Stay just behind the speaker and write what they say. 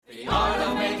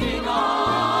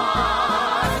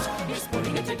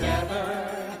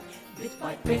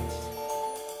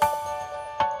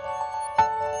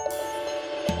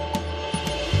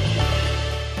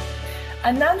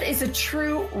Anant is a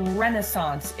true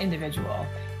Renaissance individual.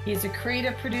 He is a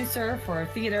creative producer for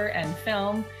theater and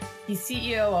film. He's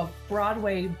CEO of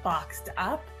Broadway Boxed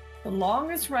Up, the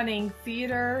longest running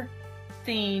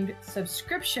theater-themed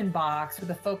subscription box with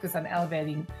a focus on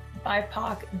elevating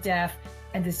BIPOC, deaf,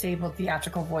 and disabled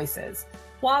theatrical voices,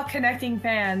 while connecting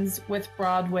fans with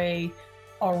Broadway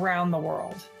around the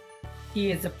world.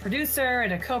 He is a producer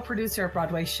and a co-producer of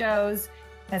Broadway shows,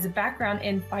 has a background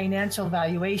in financial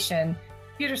valuation,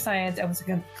 computer science, and was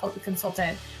a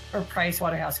consultant for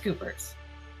PricewaterhouseCoopers.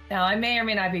 Now, I may or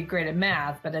may not be great at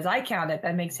math, but as I count it,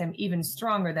 that makes him even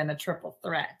stronger than a triple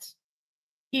threat.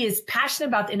 He is passionate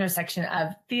about the intersection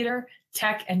of theater,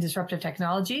 tech, and disruptive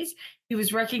technologies. He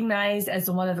was recognized as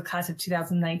one of the class of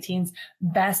 2019's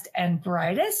best and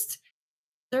brightest.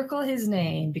 Circle his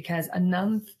name because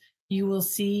Anant, you will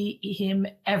see him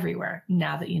everywhere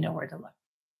now that you know where to look.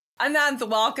 Anant,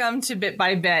 welcome to Bit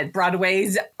by Bit,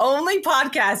 Broadway's only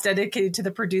podcast dedicated to the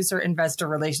producer-investor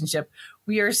relationship.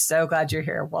 We are so glad you're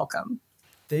here. Welcome.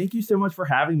 Thank you so much for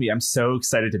having me. I'm so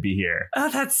excited to be here.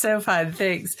 Oh, that's so fun.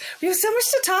 Thanks. We have so much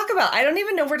to talk about. I don't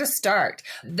even know where to start.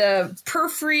 The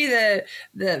periphery,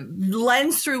 the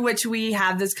lens through which we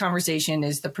have this conversation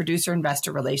is the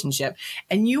producer-investor relationship.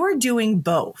 And you are doing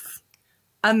both.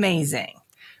 Amazing.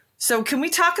 So can we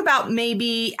talk about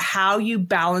maybe how you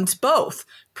balance both?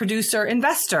 Producer,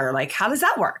 investor, like how does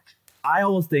that work? I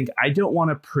always think I don't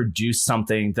want to produce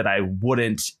something that I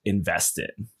wouldn't invest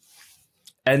in.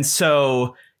 And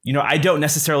so, I don't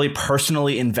necessarily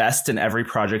personally invest in every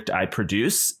project I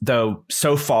produce, though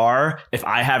so far, if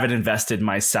I haven't invested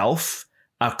myself,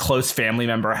 a close family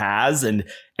member has. And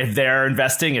if they're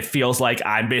investing, it feels like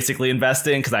I'm basically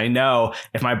investing because I know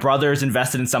if my brother's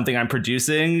invested in something I'm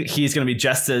producing, he's going to be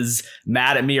just as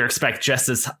mad at me or expect just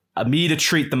as me to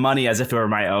treat the money as if it were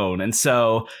my own. And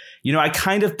so, I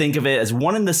kind of think of it as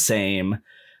one and the same.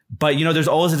 But, there's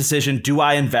always a decision. Do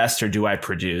I invest or do I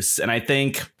produce? And I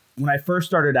think when I first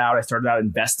started out, I started out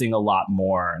investing a lot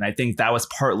more. And I think that was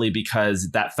partly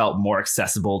because that felt more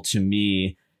accessible to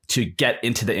me to get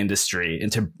into the industry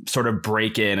and to sort of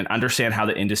break in and understand how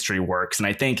the industry works. And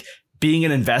I think being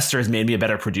an investor has made me a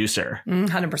better producer.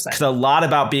 100%. Because a lot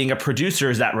about being a producer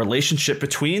is that relationship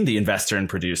between the investor and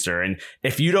producer. And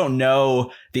if you don't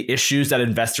know the issues that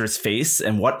investors face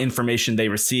and what information they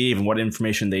receive and what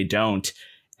information they don't,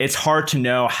 it's hard to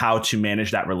know how to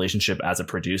manage that relationship as a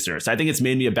producer. So I think it's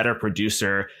made me a better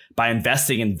producer by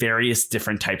investing in various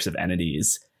different types of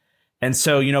entities. And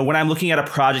so, when I'm looking at a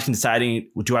project and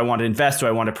deciding, do I want to invest? Do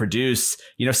I want to produce?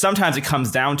 Sometimes it comes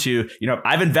down to,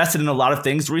 I've invested in a lot of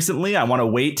things recently. I want to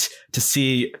wait to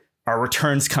see our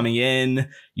returns coming in.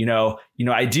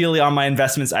 Ideally on my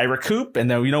investments, I recoup.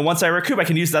 And then, once I recoup, I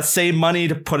can use that same money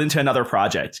to put into another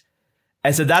project.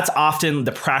 And so that's often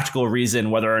the practical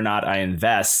reason whether or not I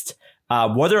invest.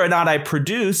 Whether or not I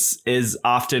produce is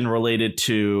often related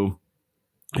to,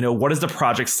 what does the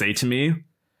project say to me?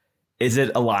 Is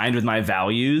it aligned with my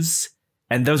values?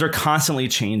 And those are constantly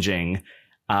changing.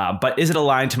 But is it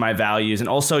aligned to my values? And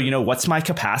also, what's my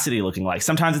capacity looking like?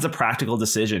 Sometimes it's a practical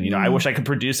decision. I wish I could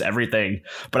produce everything,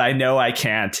 but I know I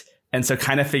can't. And so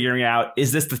kind of figuring out,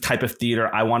 is this the type of theater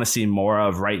I want to see more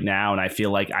of right now? And I feel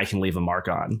like I can leave a mark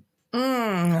on.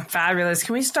 Fabulous.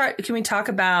 Can we talk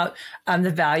about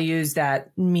the values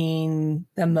that mean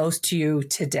the most to you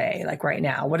today? Like right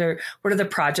now, what are the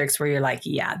projects where you're like,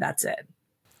 yeah, that's it?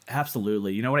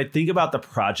 Absolutely. When I think about the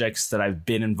projects that I've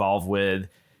been involved with,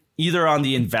 either on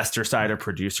the investor side or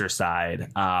producer side,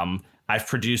 I've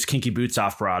produced Kinky Boots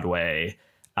off Broadway.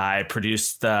 I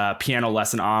produced the Piano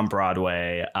Lesson on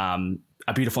Broadway,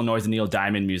 A Beautiful Noise, and Neil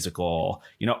Diamond musical.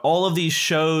 All of these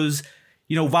shows,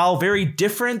 while very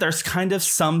different, there's kind of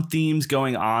some themes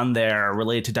going on there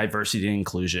related to diversity and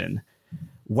inclusion,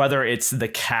 whether it's the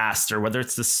cast or whether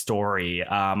it's the story.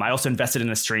 I also invested in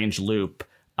A Strange Loop.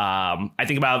 I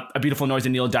think about A Beautiful Noise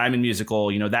and Neil Diamond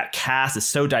musical. That cast is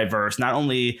so diverse, not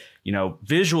only,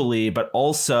 visually, but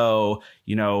also,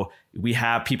 we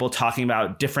have people talking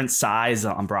about different sides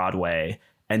on Broadway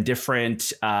and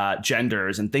different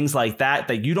genders and things like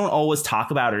that you don't always talk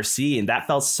about or see. And that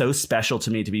felt so special to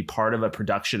me to be part of a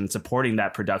production and supporting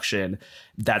that production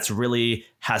that's really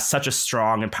has such a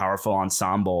strong and powerful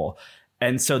ensemble.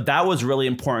 And so that was really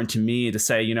important to me to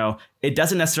say, it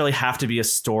doesn't necessarily have to be a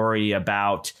story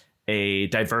about a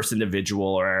diverse individual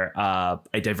or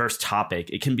a diverse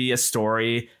topic. It can be a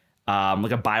story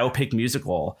like a biopic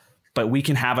musical, but we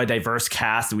can have a diverse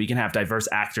cast and we can have diverse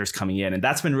actors coming in. And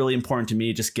that's been really important to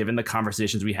me, just given the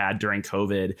conversations we had during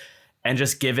COVID and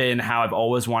just given how I've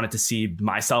always wanted to see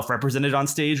myself represented on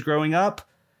stage growing up.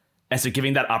 And so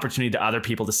giving that opportunity to other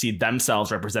people to see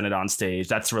themselves represented on stage,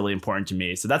 that's really important to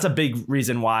me. So that's a big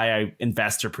reason why I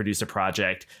invest or produce a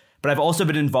project. But I've also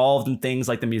been involved in things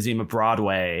like the Museum of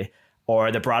Broadway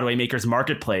or the Broadway Makers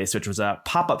Marketplace, which was a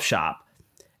pop-up shop.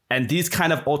 And these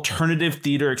kind of alternative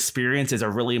theater experiences are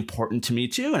really important to me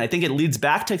too. And I think it leads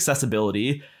back to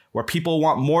accessibility, where people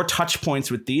want more touch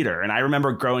points with theater. And I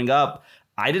remember growing up,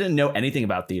 I didn't know anything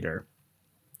about theater.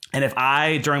 And if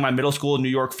I, during my middle school New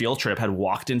York field trip, had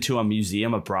walked into a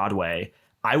museum of Broadway,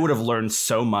 I would have learned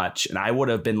so much. And I would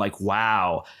have been like,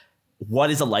 wow, what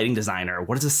is a lighting designer?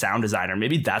 What is a sound designer?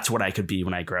 Maybe that's what I could be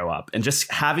when I grow up. And just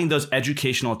having those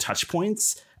educational touch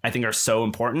points, I think, are so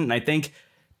important. And I think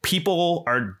people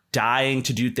are dying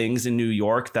to do things in New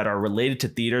York that are related to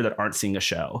theater that aren't seeing a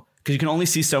show, because you can only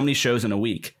see so many shows in a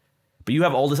week. But you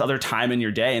have all this other time in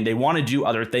your day and they want to do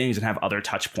other things and have other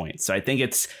touch points. So I think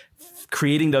it's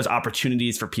creating those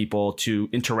opportunities for people to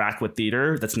interact with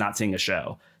theater that's not seeing a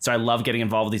show. So I love getting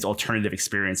involved with these alternative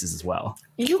experiences as well.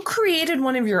 You created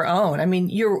one of your own. I mean,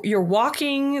 you're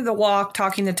walking the walk,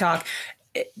 talking the talk.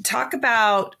 Talk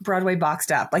about Broadway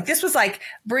Boxed Up. Like, this was like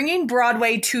bringing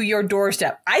Broadway to your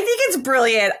doorstep. I think it's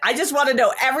brilliant. I just want to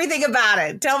know everything about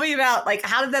it. Tell me about, like,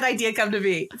 how did that idea come to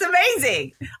be? It's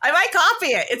amazing. I might copy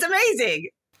it. It's amazing.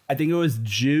 I think it was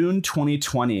June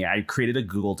 2020. I created a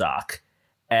Google Doc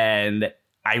and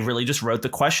I really just wrote the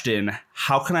question,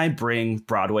 how can I bring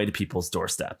Broadway to people's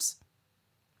doorsteps?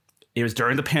 It was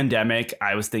during the pandemic.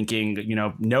 I was thinking,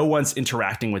 no one's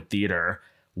interacting with theater.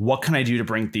 What can I do to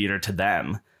bring theater to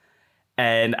them?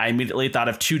 And I immediately thought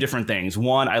of two different things.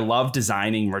 One, I love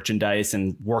designing merchandise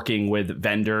and working with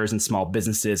vendors and small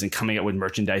businesses and coming up with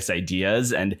merchandise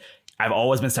ideas. And I've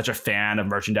always been such a fan of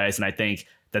merchandise. And I think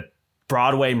that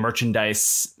Broadway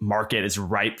merchandise market is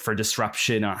ripe for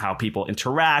disruption on how people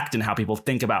interact and how people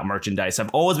think about merchandise. I've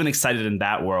always been excited in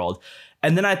that world.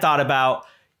 And then I thought about,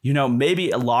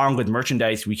 maybe along with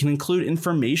merchandise, we can include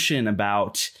information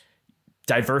about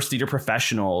diverse theater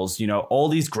professionals, all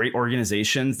these great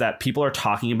organizations that people are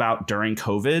talking about during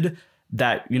COVID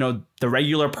that, the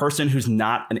regular person who's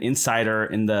not an insider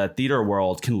in the theater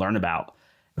world can learn about.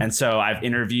 And so I've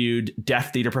interviewed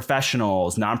deaf theater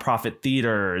professionals, nonprofit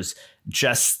theaters,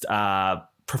 just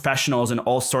professionals in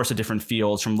all sorts of different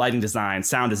fields, from lighting design,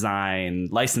 sound design,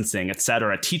 licensing, et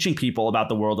cetera, teaching people about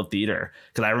the world of theater.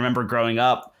 Because I remember growing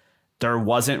up, there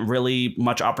wasn't really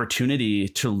much opportunity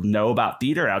to know about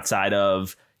theater outside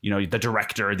of, the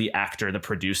director, the actor, the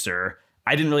producer.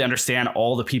 I didn't really understand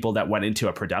all the people that went into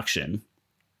a production.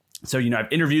 So,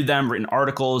 I've interviewed them, written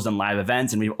articles and live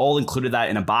events, and we've all included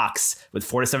that in a box with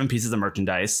 4 to 7 pieces of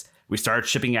merchandise. We started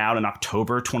shipping out in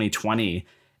October 2020,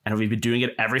 and we've been doing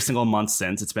it every single month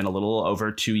since. It's been a little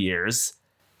over 2 years.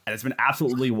 And it's been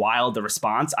absolutely wild, the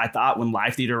response. I thought when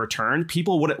live theater returned,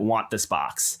 people wouldn't want this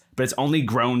box. But it's only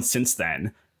grown since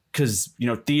then because,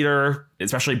 theater,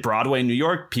 especially Broadway, New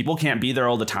York, people can't be there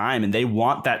all the time and they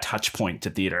want that touch point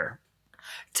to theater.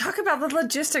 Talk about the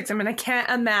logistics. I mean, I can't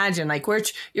imagine like where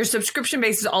your subscription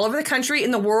base is all over the country,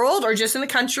 in the world, or just in the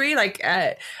country. Like,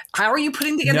 how are you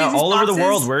putting together these all boxes? Over the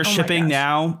world. We're shipping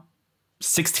now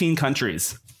 16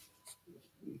 countries.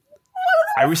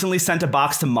 I recently sent a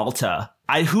box to Malta.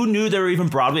 Who knew there were even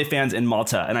Broadway fans in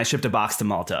Malta? And I shipped a box to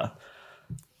Malta.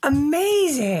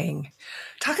 Amazing.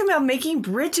 Talking about making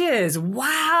bridges.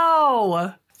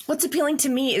 Wow. What's appealing to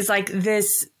me is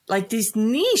this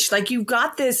niche, like you've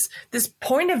got this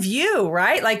point of view,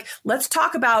 right? Like, let's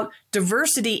talk about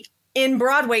diversity in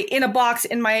Broadway in a box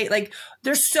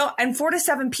there's 4 to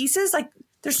 7 pieces. Like,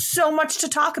 there's so much to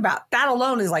talk about. That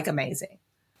alone is amazing.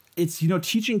 It's,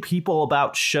 teaching people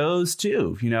about shows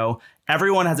too.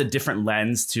 Everyone has a different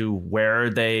lens to where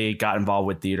they got involved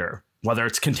with theater, whether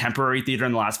it's contemporary theater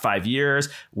in the last 5 years,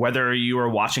 whether you were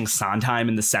watching Sondheim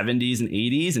in the 70s and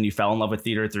 80s and you fell in love with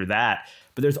theater through that.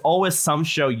 But there's always some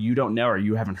show you don't know or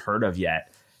you haven't heard of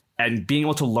yet. And being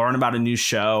able to learn about a new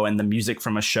show and the music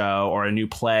from a show or a new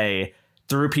play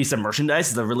through a piece of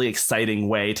merchandise is a really exciting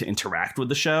way to interact with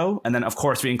the show. And then, of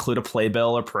course, we include a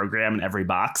playbill or program in every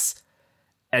box.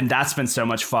 And that's been so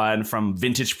much fun, from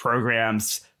vintage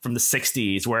programs from the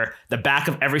 60s where the back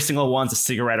of every single one's a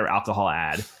cigarette or alcohol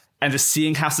ad. And just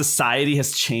seeing how society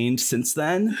has changed since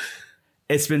then,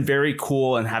 it's been very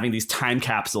cool, and having these time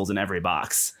capsules in every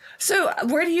box. So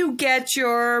where do you get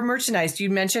your merchandise? You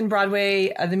mentioned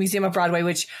Broadway, the Museum of Broadway,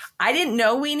 which I didn't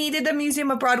know we needed a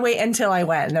Museum of Broadway until I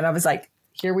went. And then I was like,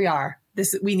 here we are.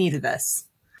 We needed this.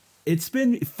 It's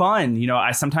been fun.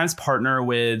 I sometimes partner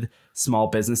with small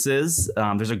businesses.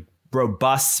 There's a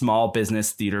robust small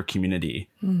business theater community.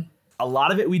 A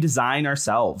lot of it we design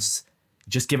ourselves.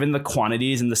 just given the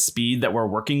quantities and the speed that we're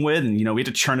working with, and, we have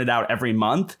to churn it out every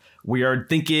month, we are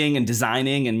thinking and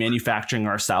designing and manufacturing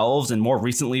ourselves. And more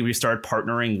recently, we started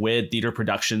partnering with theater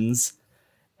productions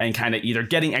and kind of either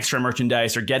getting extra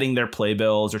merchandise or getting their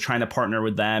playbills or trying to partner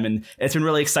with them. And it's been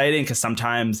really exciting because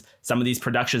sometimes some of these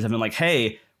productions have been like,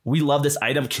 hey, we love this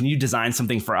item. Can you design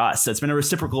something for us? So it's been a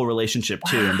reciprocal relationship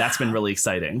too. And that's been really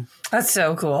exciting. That's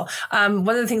so cool. One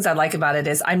of the things I like about it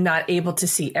is I'm not able to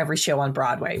see every show on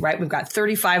Broadway, right? We've got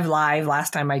 35 live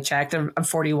last time I checked. I'm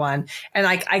 41. And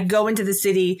I go into the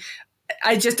city.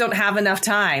 I just don't have enough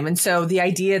time. And so the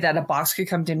idea that a box could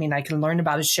come to me and I can learn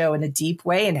about a show in a deep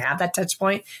way and have that touch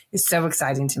point is so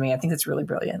exciting to me. I think it's really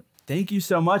brilliant. Thank you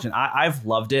so much. And I've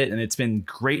loved it. And it's been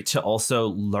great to also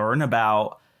learn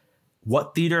about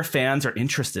what theater fans are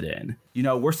interested in.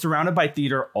 We're surrounded by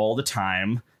theater all the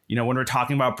time. When we're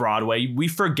talking about Broadway, we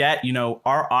forget,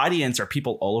 our audience are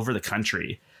people all over the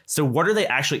country. So what are they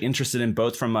actually interested in,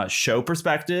 both from a show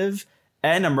perspective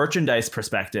and a merchandise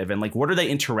perspective? And what are they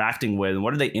interacting with? And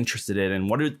what are they interested in? And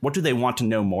what do they want to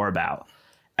know more about?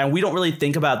 And we don't really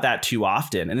think about that too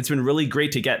often. And it's been really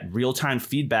great to get real-time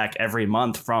feedback every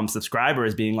month from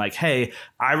subscribers being like, hey,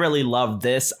 I really love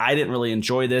this. I didn't really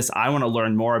enjoy this. I want to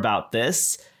learn more about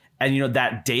this. And,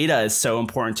 that data is so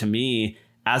important to me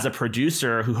as a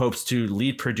producer who hopes to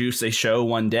lead produce a show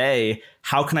one day.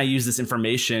 How can I use this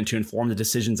information to inform the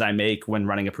decisions I make when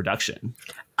running a production?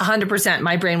 100%.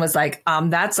 My brain was like,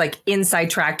 that's like inside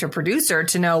track to producer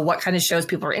to know what kind of shows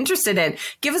people are interested in.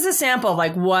 Give us a sample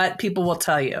of what people will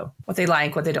tell you, what they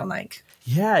like, what they don't like.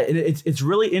 Yeah, it's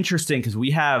really interesting because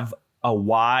we have a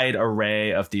wide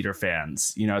array of theater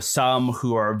fans. Some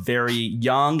who are very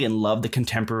young and love the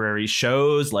contemporary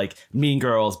shows like Mean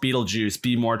Girls, Beetlejuice,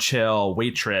 Be More Chill,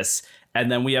 Waitress.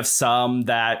 And then we have some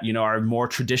that, are more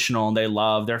traditional and they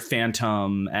love their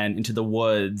Phantom and Into the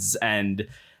Woods and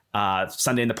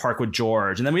Sunday in the Park with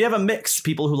George. And then we have a mix,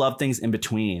 people who love things in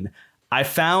between. I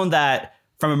found that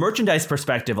from a merchandise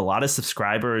perspective, a lot of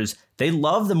subscribers, they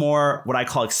love the more what I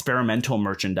call experimental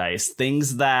merchandise,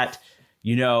 things that,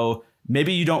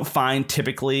 maybe you don't find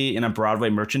typically in a Broadway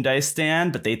merchandise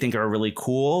stand, but they think are really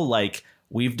cool. Like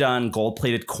we've done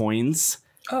gold-plated coins.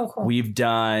 Oh, cool. We've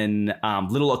done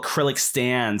little acrylic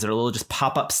stands or little just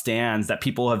pop-up stands that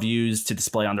people have used to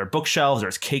display on their bookshelves.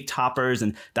 There's cake toppers,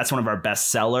 and that's one of our best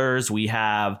sellers. We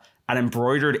have an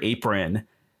embroidered apron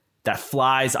that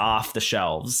flies off the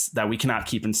shelves that we cannot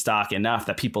keep in stock enough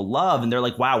that people love. And they're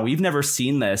like, wow, we've never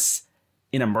seen this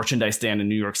in a merchandise stand in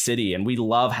New York City. And we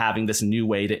love having this new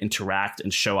way to interact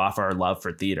and show off our love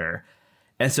for theater.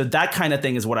 And so that kind of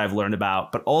thing is what I've learned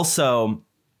about, but also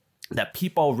that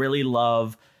people really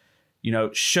love,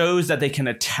 shows that they can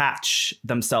attach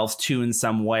themselves to in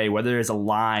some way, whether there's a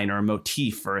line or a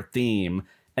motif or a theme,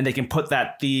 and they can put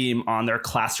that theme on their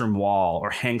classroom wall or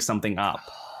hang something up.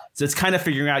 So it's kind of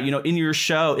figuring out, in your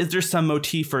show, is there some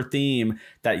motif or theme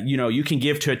that, you can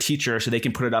give to a teacher so they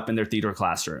can put it up in their theater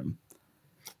classroom?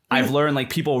 I've learned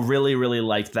people really, really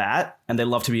like that, and they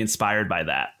love to be inspired by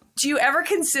that. Do you ever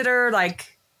consider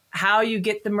how you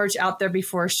get the merch out there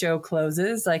before a show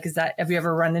closes? Have you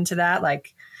ever run into that?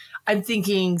 I'm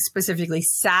thinking specifically,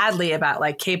 sadly, about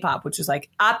K-pop, which was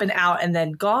up and out and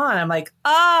then gone. I'm like,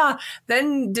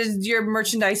 then does your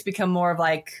merchandise become more of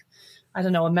I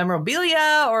don't know, a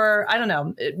memorabilia, or I don't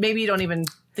know, maybe you don't even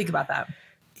think about that.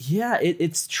 Yeah,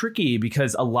 it's tricky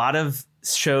because a lot of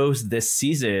shows this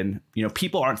season,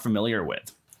 people aren't familiar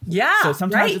with. Yeah. So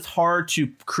sometimes it's hard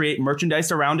to create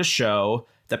merchandise around a show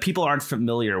that people aren't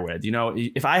familiar with.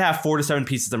 If I have 4 to 7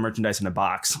 pieces of merchandise in a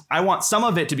box, I want some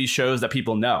of it to be shows that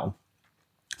people know,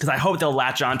 because I hope they'll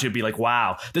latch on to be like,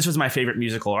 wow, this was my favorite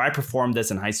musical, or I performed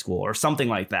this in high school, or something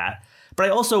like that. But I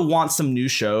also want some new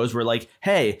shows where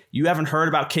hey, you haven't heard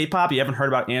about K-pop, you haven't heard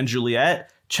about Anne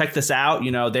Juliet, check this out.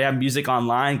 They have music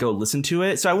online, go listen to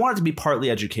it. So I want it to be partly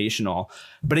educational,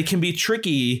 but it can be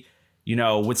tricky,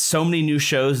 with so many new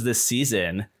shows this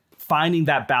season, finding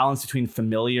that balance between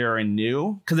familiar and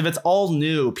new. Because if it's all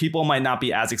new, people might not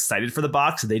be as excited for the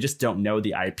box. They just don't know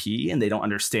the IP and they don't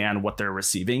understand what they're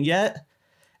receiving yet.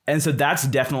 And so that's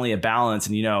definitely a balance.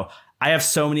 And, I have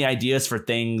so many ideas for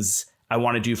things I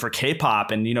want to do for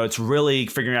K-pop. And, it's really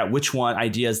figuring out which one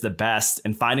idea is the best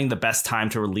and finding the best time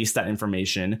to release that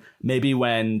information. Maybe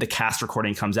when the cast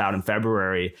recording comes out in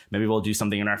February, maybe we'll do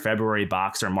something in our February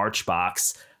box or March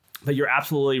box. But you're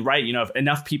absolutely right. If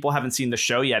enough people haven't seen the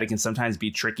show yet, it can sometimes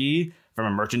be tricky from a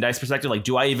merchandise perspective.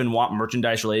 Do I even want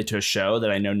merchandise related to a show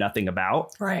that I know nothing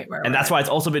about? Right. And that's why it's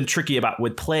also been tricky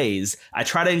with plays. I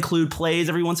try to include plays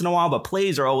every once in a while, but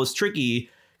plays are always tricky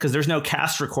because there's no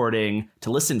cast recording to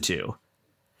listen to.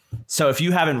 So if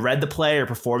you haven't read the play or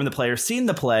performed the play or seen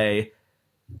the play,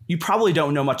 you probably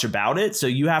don't know much about it. So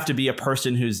you have to be a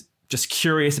person who's just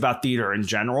curious about theater in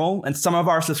general. And some of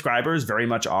our subscribers very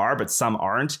much are, but some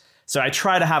aren't. So I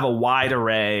try to have a wide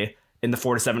array in the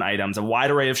 4 to 7 items, a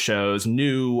wide array of shows,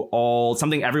 new, old,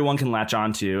 something everyone can latch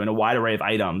onto, and a wide array of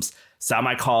items. Some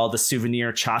I call the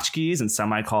souvenir tchotchkes, and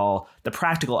some I call the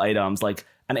practical items like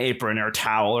an apron or a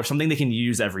towel or something they can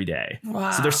use every day.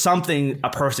 Wow. So there's something a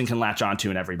person can latch onto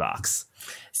in every box.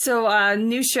 So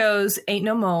new shows, Ain't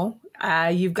No Mo.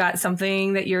 You've got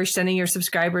something that you're sending your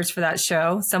subscribers for that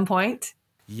show some point?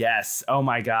 Yes. Oh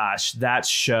my gosh. That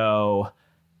show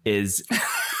is,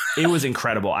 it was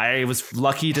incredible. I was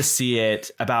lucky to see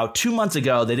it about 2 months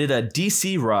ago. They did a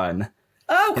DC run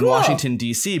in Washington,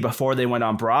 D.C. before they went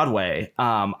on Broadway.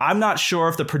 I'm not sure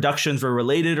if the productions were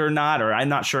related or not, or I'm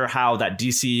not sure how that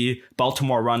DC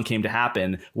Baltimore run came to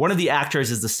happen. One of the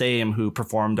actors is the same who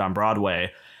performed on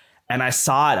Broadway. And I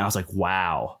saw it and I was like,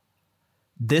 wow,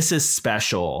 this is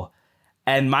special.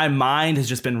 And my mind has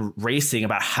just been racing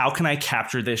about how can I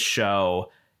capture this show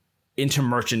into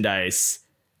merchandise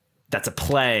that's a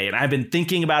play. And I've been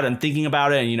thinking about it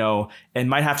and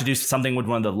might have to do something with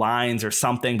one of the lines or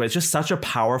something, but it's just such a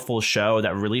powerful show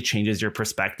that really changes your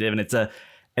perspective. And it's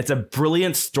a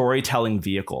brilliant storytelling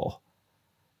vehicle.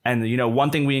 And,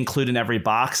 one thing we include in every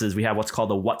box is we have what's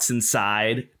called a What's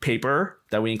Inside paper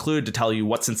that we include to tell you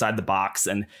what's inside the box.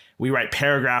 And we write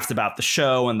paragraphs about the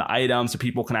show and the items so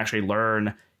people can actually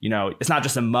learn, it's not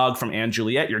just a mug from Anne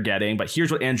Juliet you're getting, but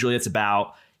here's what Anne Juliet's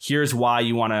about. Here's why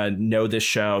you want to know this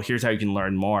show. Here's how you can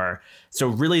learn more. So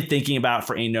really thinking about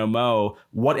for Ain't No Mo,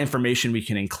 what information we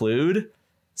can include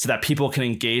so that people can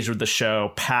engage with the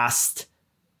show past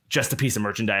just a piece of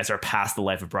merchandise or past the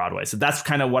life of Broadway. So that's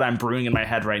kind of what I'm brewing in my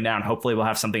head right now. And hopefully we'll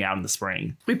have something out in the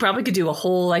spring. We probably could do a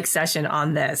whole session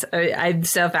on this. I'm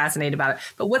so fascinated about it.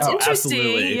 But what's interesting,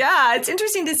 absolutely. It's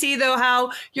interesting to see though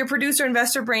how your producer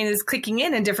investor brain is clicking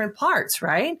in different parts,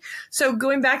 right? So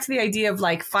going back to the idea of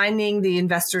like finding the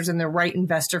investors and the right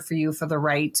investor for you for the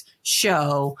right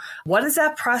show, what is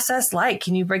that process like?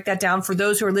 Can you break that down for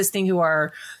those who are listening who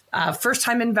are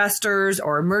first-time investors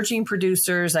or emerging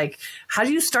producers? Like, how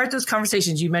do you start those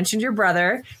conversations? You mentioned your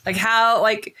brother. How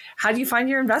do you find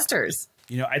your investors?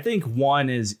 I think one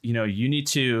is, you need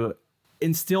to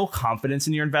instill confidence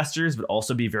in your investors, but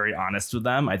also be very honest with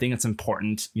them. I think it's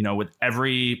important, with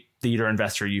every theater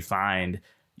investor you find,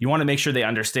 you want to make sure they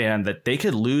understand that they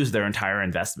could lose their entire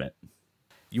investment.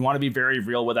 You want to be very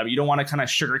real with them. You don't want to kind of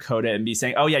sugarcoat it and be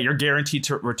saying, oh, yeah, you're guaranteed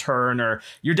to return or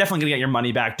you're definitely going to get your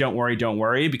money back. Don't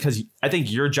worry. Because I think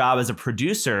your job as a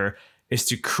producer is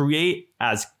to create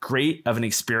as great of an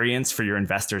experience for your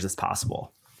investors as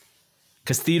possible.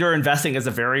 Because theater investing is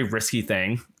a very risky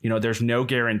thing. There's no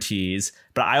guarantees.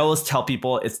 But I always tell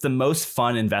people it's the most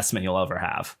fun investment you'll ever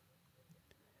have.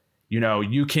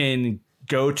 You can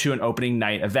go to an opening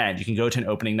night event. You can go to an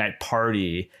opening night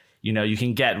party. You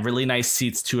can get really nice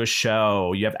seats to a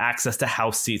show. You have access to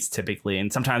house seats typically.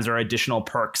 And sometimes there are additional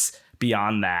perks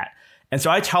beyond that. And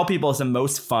so I tell people it's the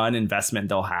most fun investment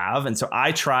they'll have. And so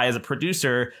I try as a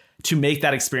producer to make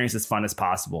that experience as fun as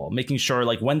possible, making sure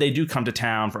like when they do come to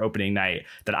town for opening night,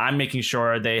 that I'm making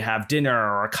sure they have dinner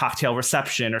or a cocktail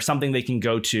reception or something they can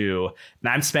go to. And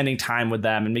I'm spending time with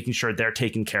them and making sure they're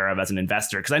taken care of as an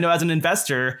investor. Because I know as an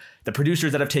investor, the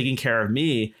producers that have taken care of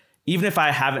me, even if I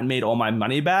haven't made all my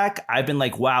money back, I've been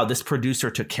like, wow, this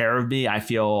producer took care of me. I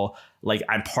feel like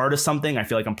I'm part of something. I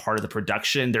feel like I'm part of the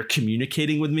production. They're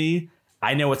communicating with me.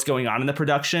 I know what's going on in the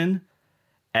production.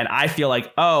 And I feel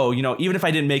like, even if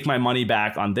I didn't make my money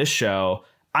back on this show,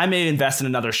 I may invest in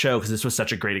another show because this was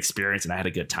such a great experience and I had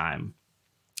a good time.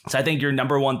 So I think your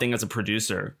number one thing as a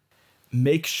producer,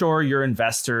 make sure your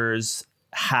investors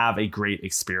have a great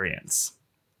experience.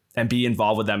 And be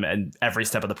involved with them in every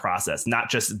step of the process, not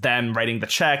just them writing the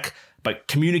check, but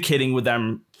communicating with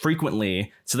them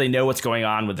frequently so they know what's going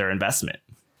on with their investment.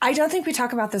 I don't think we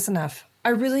talk about this enough.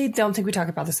 I really don't think we talk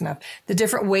about this enough. The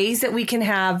different ways that we can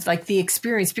have like the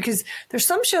experience, because there's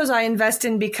some shows I invest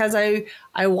in because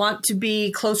I want to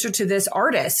be closer to this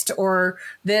artist or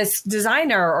this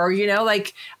designer or,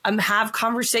 have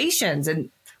conversations, and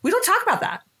we don't talk about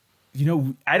that.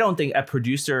 I don't think a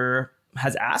producer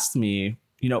has asked me,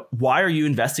 why are you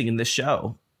investing in this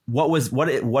show?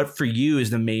 What for you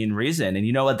is the main reason?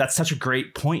 And that's such a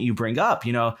great point you bring up.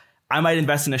 I might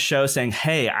invest in a show saying,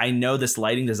 hey, I know this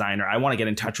lighting designer. I want to get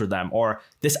in touch with them. Or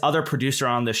this other producer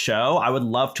on the show, I would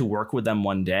love to work with them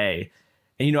one day.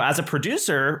 And, as a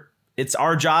producer, it's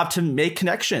our job to make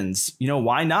connections.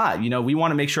 Why not? We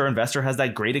want to make sure our investor has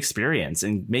that great experience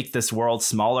and make this world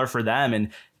smaller for them and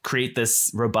create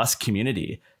this robust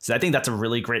community. So I think that's a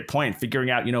really great point. Figuring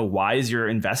out, why is your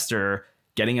investor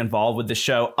getting involved with the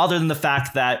show, other than the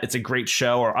fact that it's a great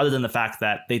show or other than the fact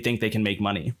that they think they can make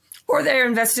money. Or they're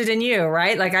invested in you,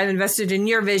 right? Like I've invested in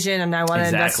your vision and I want to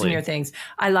invest in your things.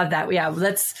 I love that. Yeah,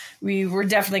 we're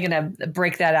definitely going to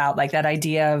break that out. Like that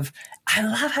idea of, I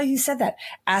love how you said that.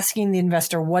 Asking the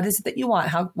investor, what is it that you want?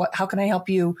 How can I help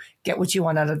you get what you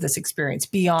want out of this experience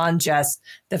beyond just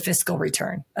the fiscal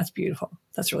return? That's beautiful.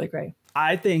 That's really great.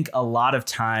 I think a lot of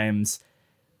times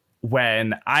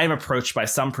when I'm approached by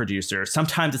some producers,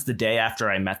 sometimes it's the day after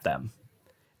I met them.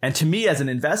 And to me as an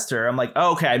investor, I'm like,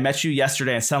 oh, okay, I met you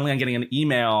yesterday and suddenly I'm getting an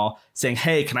email saying,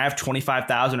 hey, can I have $25,000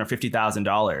 or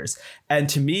 $50,000? And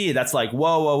to me, that's like,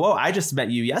 whoa, I just met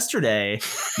you yesterday.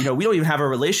 We don't even have a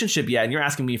relationship yet. And you're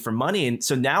asking me for money. And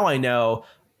so now I know,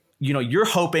 you're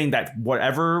hoping that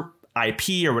whatever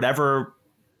IP or whatever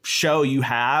show you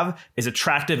have is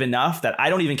attractive enough that I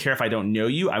don't even care if I don't know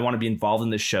you. I want to be involved in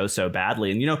this show so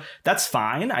badly. And, that's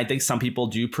fine. I think some people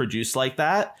do produce like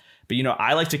that. But,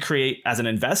 I like to create, as an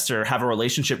investor, have a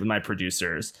relationship with my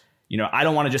producers. I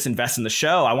don't want to just invest in the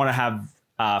show. I want to have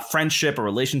a friendship, a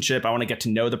relationship. I want to get to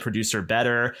know the producer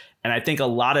better. And I think a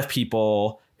lot of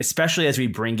people, especially as we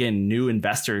bring in new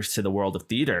investors to the world of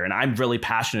theater, and I'm really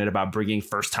passionate about bringing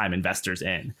first-time investors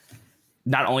in,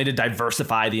 not only to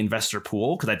diversify the investor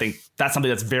pool, because I think that's something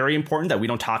that's very important that we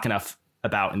don't talk enough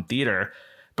about in theater,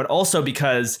 but also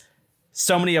because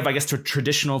so many of,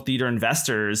 traditional theater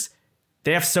investors,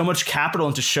 they have so much capital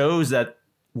into shows that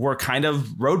were kind of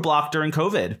roadblocked during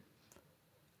COVID.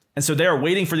 And so they're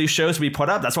waiting for these shows to be put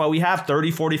up. That's why we have 30,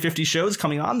 40, 50 shows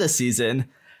coming on this season.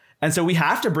 And so we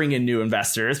have to bring in new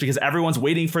investors because everyone's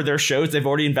waiting for their shows they've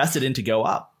already invested in to go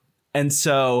up. And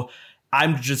so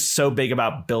I'm just so big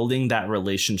about building that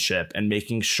relationship and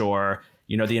making sure,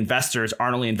 the investors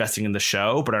aren't only investing in the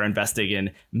show, but are investing in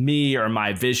me or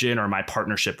my vision or my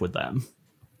partnership with them.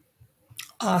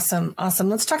 Awesome.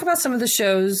 Let's talk about some of the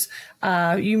shows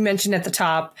you mentioned at the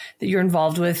top that you're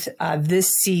involved with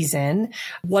this season.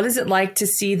 What is it like to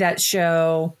see that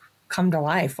show come to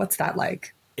life? What's that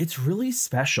like? It's really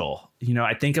special.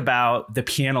 I think about The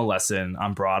Piano Lesson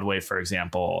on Broadway, for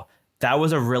example. That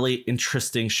was a really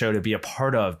interesting show to be a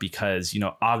part of because,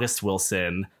 August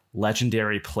Wilson,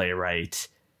 legendary playwright,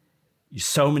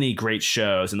 so many great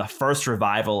shows, and the first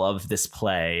revival of this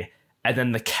play. And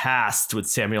then the cast with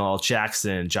Samuel L.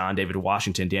 Jackson, John David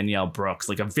Washington, Danielle Brooks,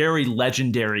 like a very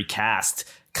legendary cast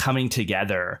coming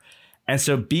together. And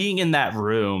so being in that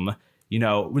room,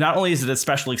 not only is it a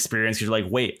special experience, because you're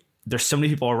like, wait, there's so many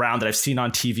people around that I've seen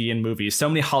on TV and movies, so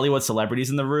many Hollywood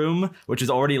celebrities in the room, which is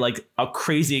already like a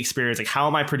crazy experience. Like, how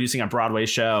am I producing a Broadway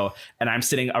show and I'm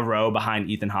sitting a row behind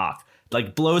Ethan Hawke?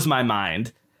 Like, blows my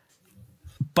mind.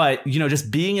 But,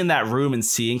 just being in that room and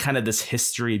seeing kind of this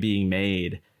history being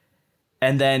made,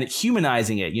 and then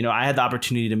humanizing it. I had the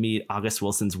opportunity to meet August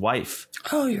Wilson's wife.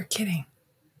 Oh, you're kidding.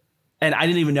 And I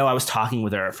didn't even know I was talking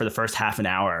with her for the first half an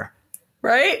hour.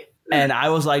 Right? And I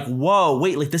was like, whoa,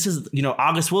 wait, like this is,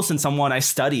 August Wilson, someone I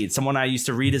studied, someone I used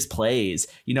to read his plays.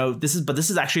 This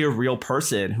is actually a real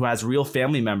person who has real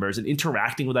family members, and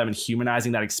interacting with them and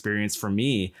humanizing that experience for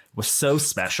me was so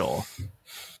special.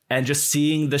 And just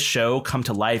seeing the show come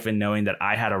to life and knowing that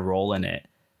I had a role in it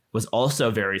was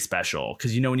also very special.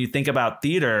 Because, when you think about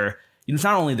theater, it's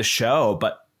not only the show,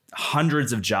 but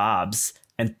hundreds of jobs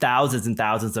and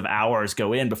thousands of hours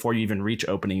go in before you even reach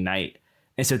opening night.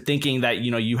 And so thinking that,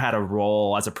 you had a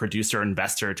role as a producer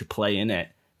investor to play in it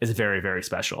is very, very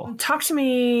special. Talk to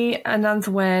me, Anant,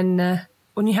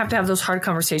 when you have to have those hard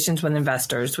conversations with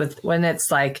investors, when it's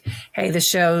like, hey, the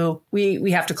show,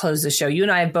 we have to close the show. You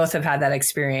and I both have had that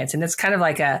experience, and it's kind of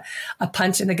like a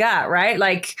punch in the gut, right?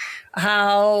 Like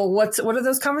what are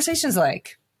those conversations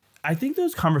like? I think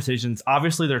those conversations,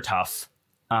 obviously they're tough.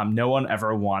 No one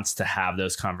ever wants to have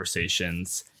those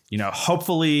conversations.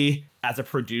 Hopefully as a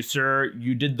producer,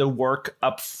 you did the work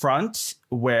up front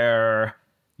where,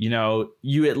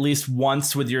 you at least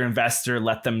once with your investor,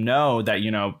 let them know that,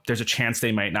 there's a chance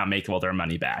they might not make all their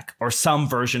money back, or some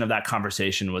version of that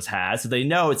conversation was had. So they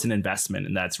know it's an investment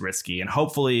and that's risky. And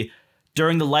hopefully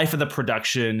during the life of the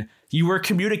production, you were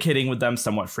communicating with them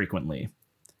somewhat frequently.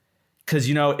 Because,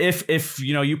 if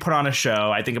you put on a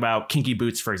show, I think about Kinky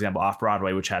Boots, for example, off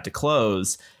Broadway, which had to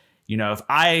close. If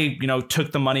I,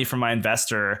 took the money from my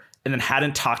investor and then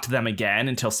hadn't talked to them again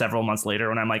until several months later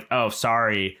when I'm like, oh,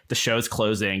 sorry, the show's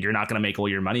closing, you're not going to make all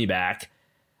your money back,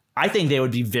 I think they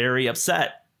would be very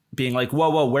upset, being like,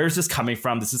 whoa, where's this coming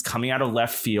from? This is coming out of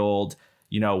left field.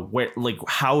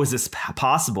 How is this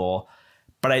possible?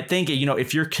 But I think,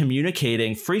 if you're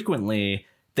communicating frequently,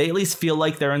 they at least feel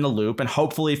like they're in the loop. And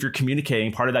hopefully if you're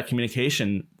communicating, part of that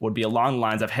communication would be along the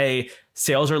lines of, hey,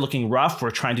 sales are looking rough.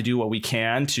 We're trying to do what we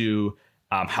can to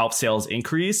help sales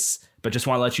increase. But just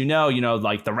want to let you know,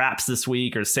 like the wraps this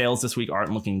week or sales this week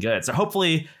aren't looking good. So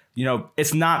hopefully,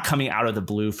 it's not coming out of the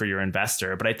blue for your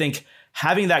investor. But I think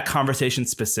having that conversation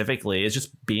specifically is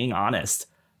just being honest,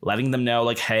 letting them know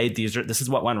like, hey, this is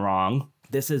what went wrong.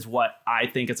 This is what I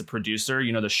think as a producer,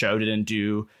 the show didn't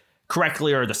do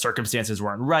correctly, or the circumstances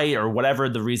weren't right, or whatever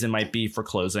the reason might be for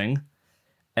closing.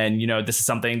 And, this is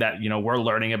something that, we're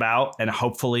learning about. And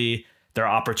hopefully there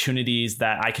are opportunities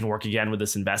that I can work again with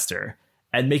this investor,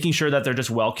 and making sure that they're just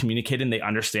well communicated and they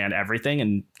understand everything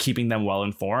and keeping them well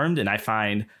informed. And I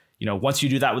find, once you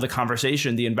do that with a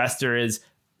conversation, the investor is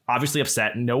obviously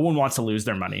upset. No one wants to lose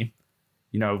their money.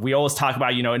 We always talk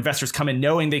about, investors come in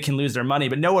knowing they can lose their money,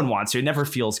 but no one wants to. It never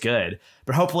feels good.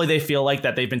 But hopefully they feel like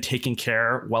that they've been taken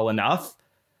care well enough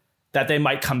that they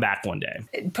might come back one day.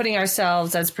 Putting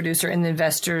ourselves as producer in the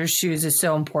investor's shoes is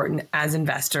so important as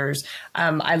investors.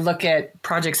 I look at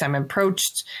projects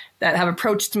that have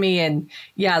approached me, and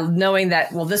knowing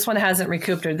that, well, this one hasn't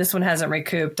recouped or this one hasn't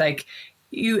recouped,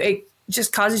 it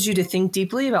just causes you to think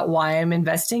deeply about why I'm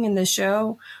investing in this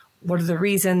show. What are the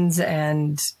reasons?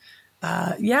 And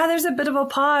there's a bit of a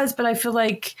pause, but I feel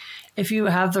like if you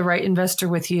have the right investor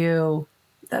with you,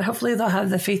 that hopefully they'll have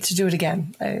the faith to do it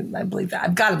again. I believe that.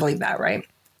 I've got to believe that, right?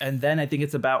 And then I think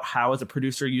it's about how, as a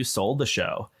producer, you sold the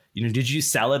show. Did you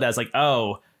sell it as like,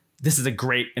 oh, this is a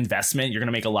great investment, you're going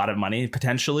to make a lot of money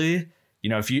potentially?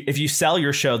 If you sell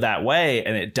your show that way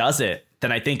and it doesn't,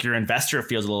 then I think your investor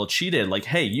feels a little cheated. Like,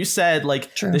 hey, you said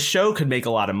like the show could make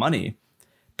a lot of money.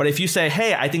 But if you say,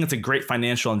 hey, I think it's a great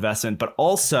financial investment, but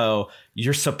also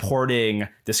you're supporting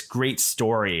this great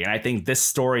story, and I think this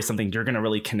story is something you're going to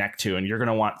really connect to and you're going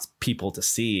to want people to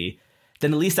see,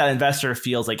 then at least that investor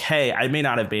feels like, hey, I may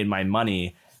not have made my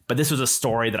money, but this was a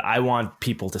story that I want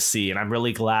people to see. And I'm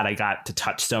really glad I got to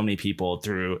touch so many people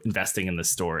through investing in this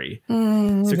story.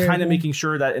 So kind of making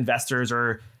sure that investors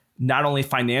are not only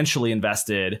financially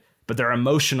invested, but they're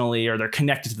emotionally, or they're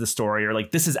connected to the story, or like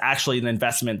this is actually an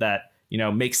investment that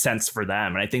makes sense for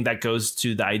them. And I think that goes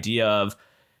to the idea of,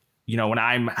 when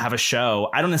I have a show,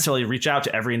 I don't necessarily reach out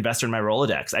to every investor in my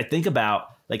Rolodex. I think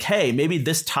about like, hey, maybe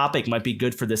this topic might be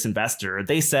good for this investor.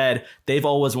 They said they've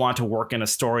always wanted to work in a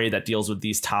story that deals with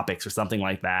these topics or something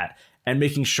like that. And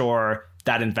making sure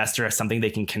that investor has something they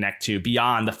can connect to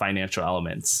beyond the financial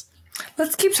elements.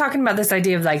 Let's keep talking about this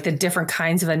idea of like the different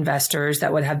kinds of investors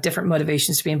that would have different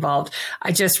motivations to be involved.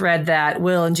 I just read that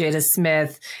Will and Jada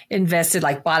Smith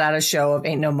bought out a show of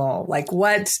Ain't No Mo. Like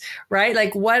what, right?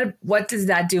 Like what does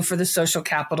that do for the social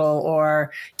capital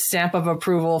or stamp of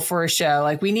approval for a show?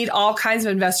 Like we need all kinds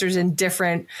of investors in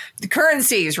different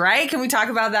currencies, right? Can we talk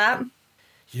about that?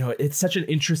 It's such an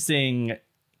interesting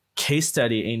case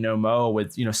study, Ain't No Mo,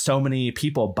 with, so many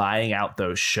people buying out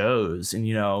those shows. And,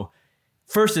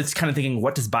 first, it's kind of thinking,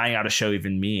 what does buying out a show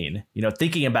even mean?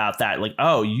 Thinking about that, like,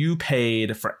 oh, you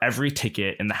paid for every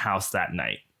ticket in the house that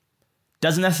night.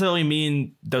 Doesn't necessarily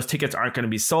mean those tickets aren't going to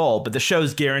be sold, but the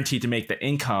show's guaranteed to make the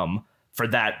income for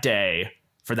that day,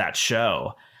 for that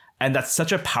show. And that's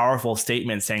such a powerful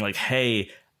statement saying like, hey,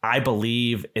 I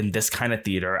believe in this kind of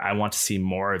theater. I want to see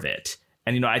more of it.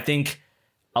 And, I think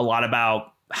a lot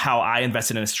about how I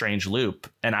invested in A Strange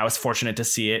Loop. And I was fortunate to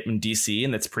see it in DC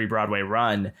in its pre-Broadway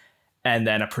run. And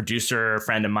then a producer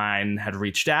friend of mine had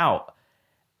reached out.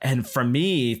 And for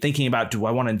me, thinking about, do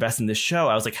I want to invest in this show?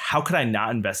 I was like, how could I not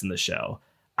invest in this show?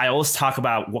 I always talk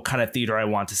about what kind of theater I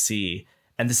want to see.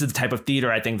 And this is the type of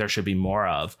theater I think there should be more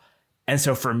of. And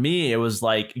so for me, it was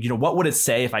like, what would it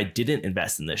say if I didn't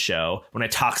invest in this show when I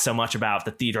talk so much about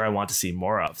the theater I want to see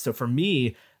more of? So for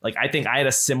me, like, I think I had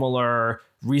a similar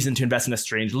reason to invest in A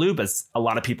Strange Loop as a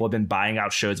lot of people have been buying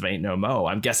out shows of Ain't No Mo.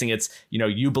 I'm guessing it's,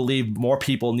 you believe more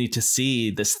people need to see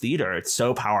this theater. It's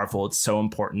so powerful. It's so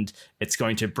important. It's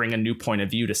going to bring a new point of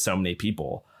view to so many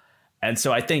people. And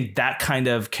so I think that kind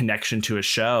of connection to a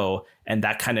show and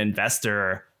that kind of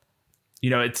investor,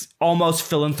 it's almost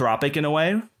philanthropic in a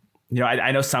way.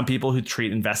 I know some people who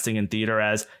treat investing in theater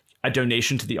as a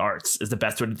donation to the arts is the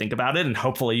best way to think about it. And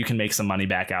hopefully you can make some money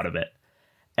back out of it.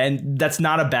 And that's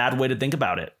not a bad way to think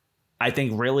about it. I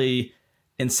think really,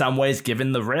 in some ways,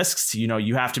 given the risks,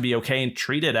 you have to be okay and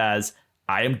treat it as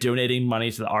I am donating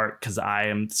money to the art because I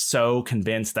am so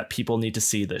convinced that people need to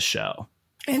see this show.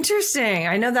 Interesting.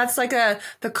 I know that's like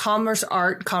the commerce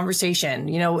art conversation.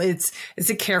 It's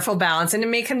a careful balance, and it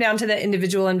may come down to the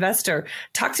individual investor.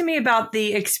 Talk to me about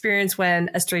the experience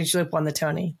when A Strange Loop won the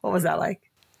Tony. What was that like?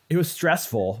 It was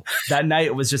stressful. That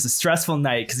night was just a stressful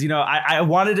night because, I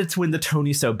wanted it to win the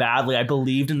Tony so badly. I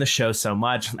believed in the show so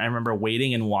much. I remember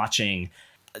waiting and watching.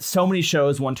 So many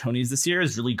shows won Tonys this year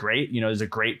is really great. There's a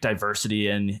great diversity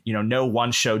and, no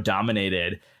one show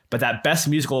dominated. But that best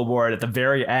musical award at the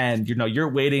very end, you're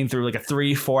waiting through like a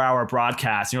 3-4 hour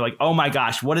broadcast. And you're like, oh my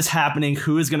gosh, what is happening?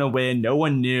 Who is going to win? No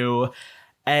one knew.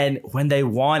 And when they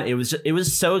won, it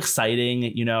was so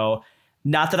exciting.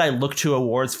 Not that I look to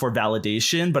awards for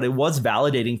validation, but it was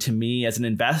validating to me as an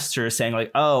investor, saying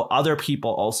like, oh, other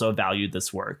people also valued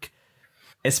this work,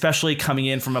 especially coming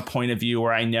in from a point of view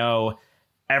where I know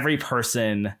every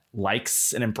person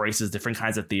likes and embraces different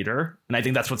kinds of theater. And I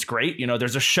think that's what's great.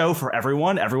 There's a show for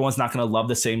everyone. Everyone's not going to love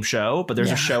the same show, but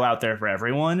there's a show out there for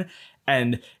everyone.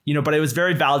 And, but it was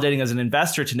very validating as an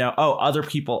investor to know, oh, other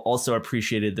people also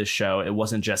appreciated this show. It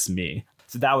wasn't just me.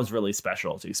 So that was really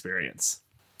special to experience.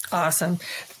 Awesome.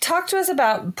 Talk to us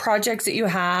about projects that you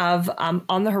have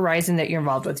on the horizon that you're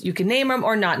involved with. You can name them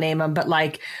or not name them, but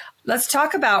let's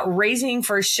talk about raising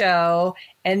for a show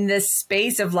and this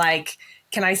space of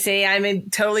can I say I'm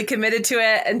totally committed to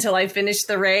it until I finish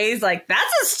the raise?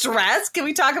 That's a stress. Can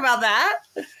we talk about that?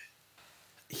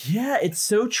 Yeah, it's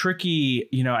so tricky.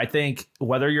 I think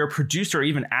whether you're a producer or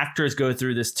even actors go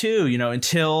through this too,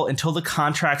 until the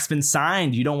contract's been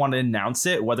signed, you don't want to announce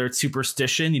it, whether it's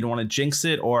superstition, you don't want to jinx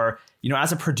it, or,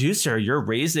 as a producer, you're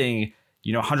raising,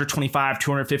 125,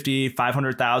 250,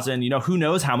 500,000, who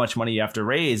knows how much money you have to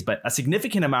raise, but a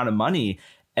significant amount of money.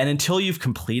 And until you've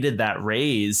completed that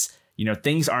raise,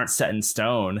 things aren't set in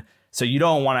stone. So you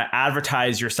don't want to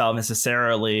advertise yourself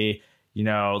necessarily,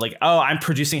 oh, I'm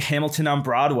producing Hamilton on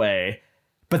Broadway,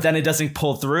 but then it doesn't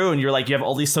pull through. And you're like, you have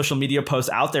all these social media posts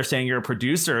out there saying you're a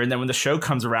producer. And then when the show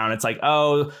comes around, it's like,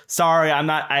 oh, sorry, I'm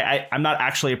not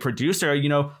actually a producer.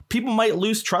 People might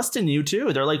lose trust in you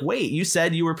too. They're like, wait, you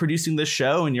said you were producing this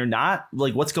show and you're not.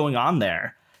 What's going on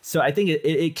there? So I think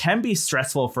it can be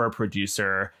stressful for a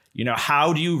producer.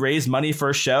 How do you raise money for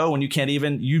a show when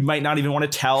you might not even want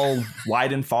to tell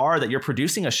wide and far that you're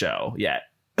producing a show yet?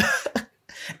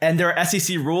 And there are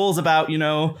SEC rules about,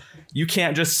 you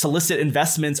can't just solicit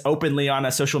investments openly on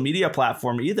a social media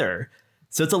platform either.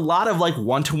 So it's a lot of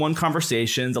one-to-one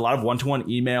conversations, a lot of one-to-one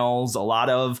emails, a lot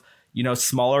of,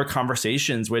 smaller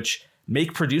conversations, which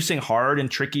make producing hard and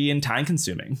tricky and time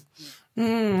consuming.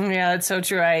 Yeah, that's so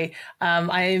true.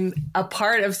 I'm a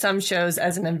part of some shows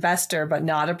as an investor, but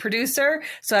not a producer.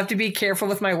 So I have to be careful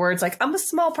with my words. I'm a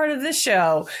small part of this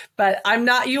show, but I'm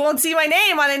not, you won't see my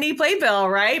name on any playbill,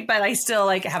 right? But I still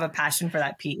have a passion for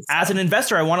that piece. As an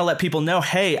investor, I want to let people know,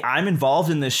 hey, I'm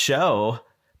involved in this show.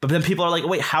 But then people are like,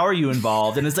 wait, how are you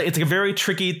involved? And it's a very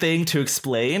tricky thing to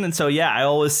explain. And so, yeah, I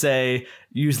always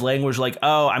use language like,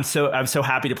 oh, I'm so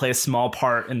happy to play a small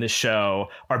part in this show,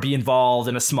 or be involved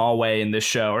in a small way in this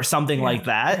show, or something like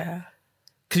that. Yeah.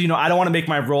 Because, I don't want to make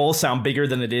my role sound bigger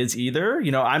than it is either.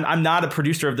 I'm not a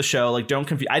producer of the show. Don't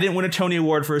confuse. I didn't win a Tony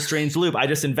Award for A Strange Loop. I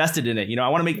just invested in it. I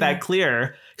want to make that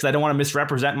clear, because I don't want to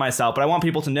misrepresent myself. But I want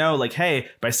people to know, hey,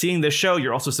 by seeing this show,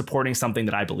 you're also supporting something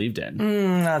that I believed in.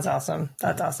 That's awesome.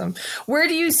 That's awesome. Where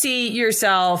do you see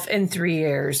yourself in 3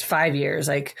 years, 5 years?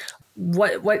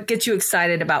 What gets you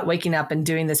excited about waking up and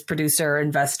doing this producer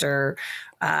investor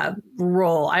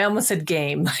role? I almost said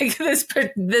game, this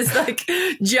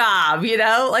job, it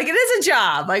is a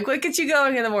job. What gets you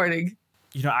going in the morning?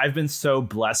 I've been so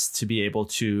blessed to be able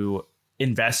to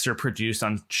invest or produce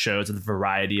on shows with a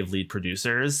variety of lead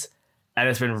producers. And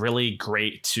it's been really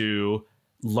great to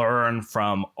learn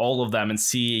from all of them and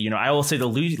see, I will say the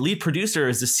lead producer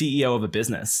is the CEO of a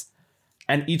business.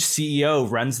 And each CEO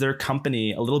runs their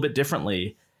company a little bit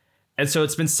differently. And so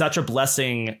it's been such a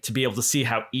blessing to be able to see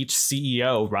how each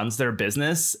CEO runs their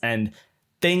business and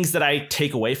things that I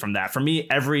take away from that. For me,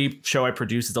 every show I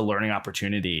produce is a learning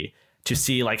opportunity to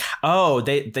see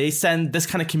they send this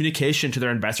kind of communication to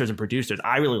their investors and producers.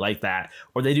 I really like that.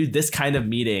 Or they do this kind of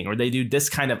meeting, or they do this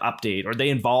kind of update, or they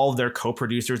involve their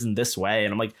co-producers in this way.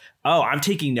 And I'm like, oh, I'm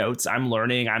taking notes. I'm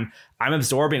learning. I'm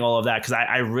absorbing all of that, because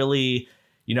I really,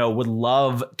 would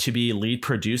love to be lead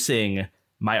producing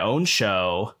my own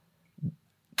show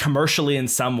commercially in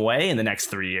some way in the next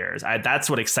 3 years. That's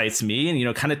what excites me.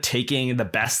 And, kind of taking the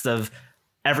best of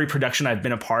every production I've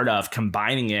been a part of,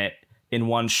 combining it in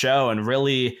one show, and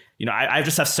really, I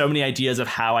just have so many ideas of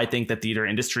how I think the theater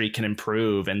industry can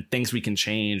improve and things we can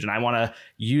change. And I want to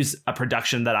use a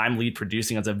production that I'm lead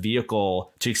producing as a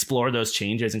vehicle to explore those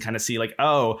changes and kind of see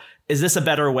oh, is this a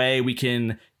better way we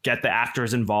can get the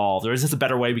actors involved? Or is this a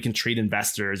better way we can treat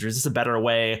investors? Or is this a better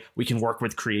way we can work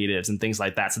with creatives and things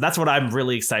like that? So that's what I'm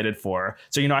really excited for.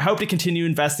 So, I hope to continue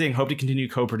investing, hope to continue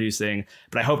co-producing,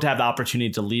 but I hope to have the opportunity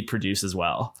to lead produce as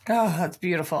well. Oh, that's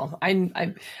beautiful.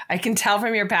 I can tell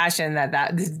from your passion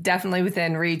that is definitely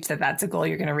within reach, that's a goal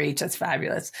you're going to reach. That's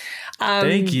fabulous.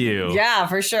 Thank you. Yeah,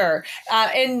 for sure.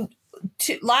 And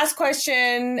last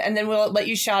question, and then we'll let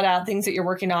you shout out things that you're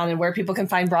working on and where people can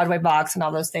find Broadway Box and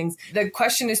all those things. The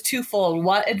question is twofold.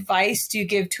 What advice do you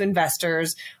give to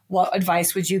investors? What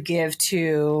advice would you give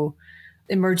to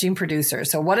emerging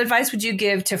producers? So what advice would you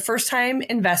give to first-time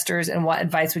investors, and what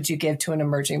advice would you give to an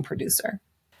emerging producer?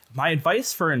 My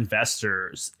advice for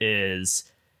investors is,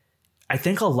 I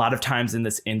think a lot of times in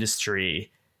this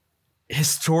industry,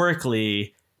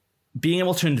 historically, being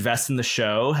able to invest in the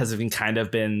show has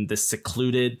been this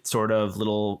secluded sort of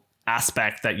little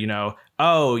aspect that,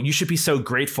 oh, you should be so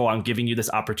grateful I'm giving you this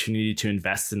opportunity to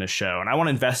invest in a show. And I want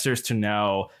investors to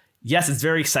know, yes, it's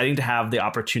very exciting to have the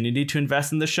opportunity to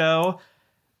invest in the show,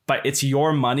 but it's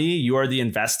your money. You are the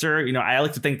investor. I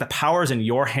like to think the power is in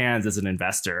your hands as an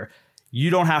investor. You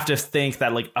don't have to think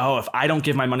that if I don't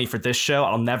give my money for this show,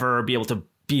 I'll never be able to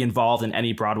be involved in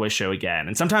any Broadway show again.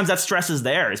 And sometimes that stress is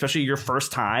there, especially your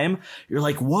first time. You're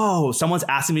like, whoa, someone's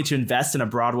asking me to invest in a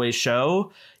Broadway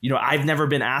show. I've never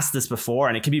been asked this before,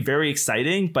 and it can be very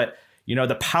exciting, but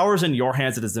the power's in your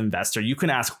hands as an investor. You can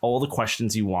ask all the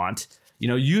questions you want.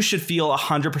 You should feel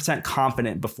 100%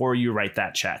 confident before you write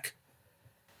that check.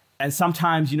 And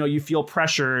sometimes, you feel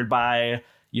pressured by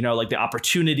the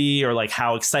opportunity or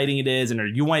how exciting it is. And or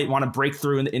you might want to break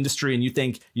through in the industry and you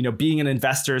think, being an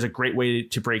investor is a great way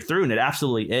to break through. And it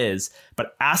absolutely is.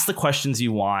 But ask the questions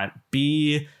you want.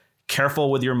 Be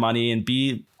careful with your money and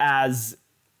be as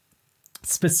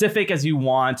specific as you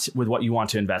want with what you want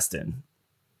to invest in.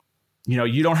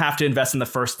 You don't have to invest in the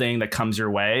first thing that comes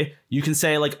your way. You can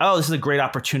say oh, this is a great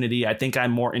opportunity. I think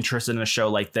I'm more interested in a show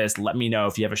like this. Let me know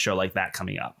if you have a show like that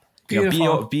coming up.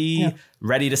 Be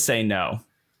ready to say no.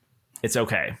 It's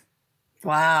okay.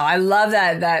 Wow. I love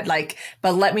that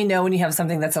but let me know when you have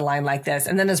something that's aligned like this.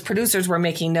 And then as producers, we're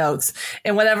making notes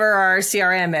in whatever our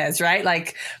CRM is,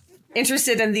 right?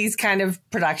 Interested in these kind of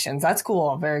productions. That's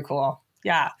cool. Very cool.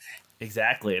 Yeah.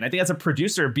 Exactly. And I think as a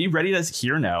producer, be ready to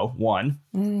hear no. One,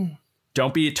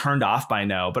 don't be turned off by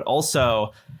no, but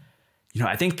also,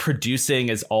 I think producing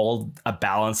is all a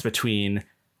balance between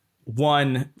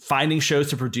one, finding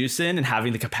shows to produce in and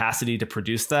having the capacity to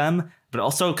produce them, but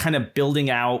also kind of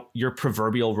building out your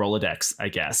proverbial Rolodex, I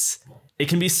guess. It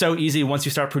can be so easy once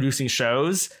you start producing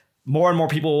shows, more and more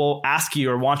people will ask you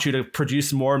or want you to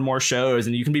produce more and more shows,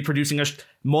 and you can be producing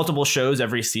multiple shows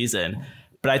every season.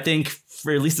 But I think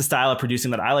for at least the style of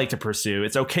producing that I like to pursue,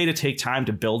 it's okay to take time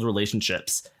to build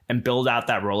relationships and build out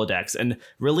that Rolodex and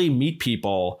really meet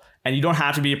people. And you don't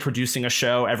have to be producing a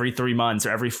show every 3 months or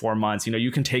every 4 months.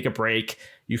 You can take a break.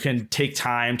 You can take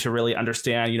time to really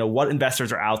understand, what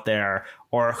investors are out there,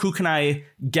 or who can I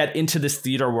get into this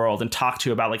theater world and talk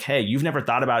to about hey, you've never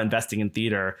thought about investing in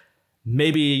theater.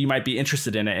 Maybe you might be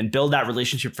interested in it, and build that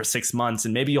relationship for 6 months.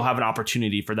 And maybe you'll have an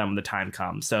opportunity for them when the time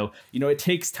comes. So, it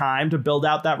takes time to build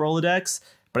out that Rolodex,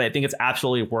 but I think it's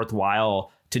absolutely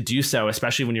worthwhile to do so,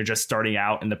 especially when you're just starting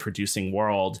out in the producing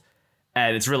world.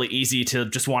 And it's really easy to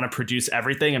just want to produce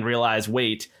everything and realize,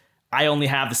 wait, I only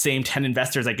have the same 10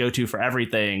 investors I go to for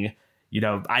everything.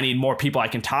 I need more people I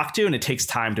can talk to, and it takes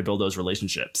time to build those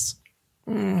relationships.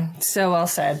 So well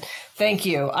said. Thank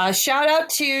you. Shout out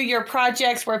to your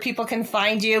projects where people can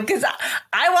find you, because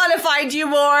I want to find you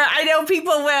more. I know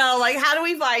people will. How do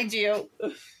we find you?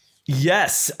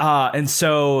 Yes. And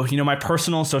so, my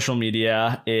personal social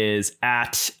media is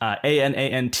at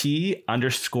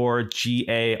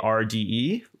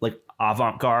ANANT_GARDE,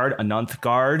 avant-garde, Anant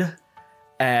Garde.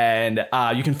 And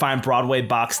you can find Broadway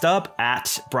Boxed Up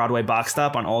at Broadway Boxed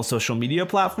Up on all social media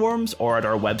platforms, or at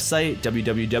our website,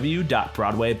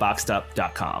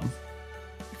 www.broadwayboxedup.com.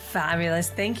 Fabulous.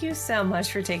 Thank you so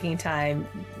much for taking time.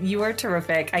 You are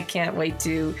terrific. I can't wait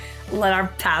to let our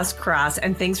paths cross.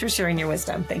 And thanks for sharing your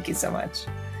wisdom. Thank you so much.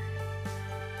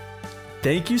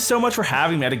 Thank you so much for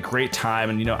having me. I had a great time.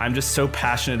 And, I'm just so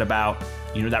passionate about,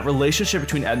 that relationship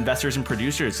between investors and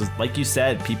producers. Because like you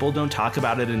said, people don't talk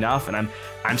about it enough. And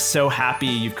I'm so happy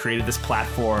you've created this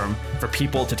platform for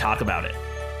people to talk about it.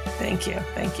 Thank you.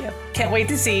 Thank you. Can't wait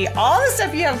to see all the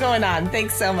stuff you have going on.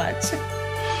 Thanks so much.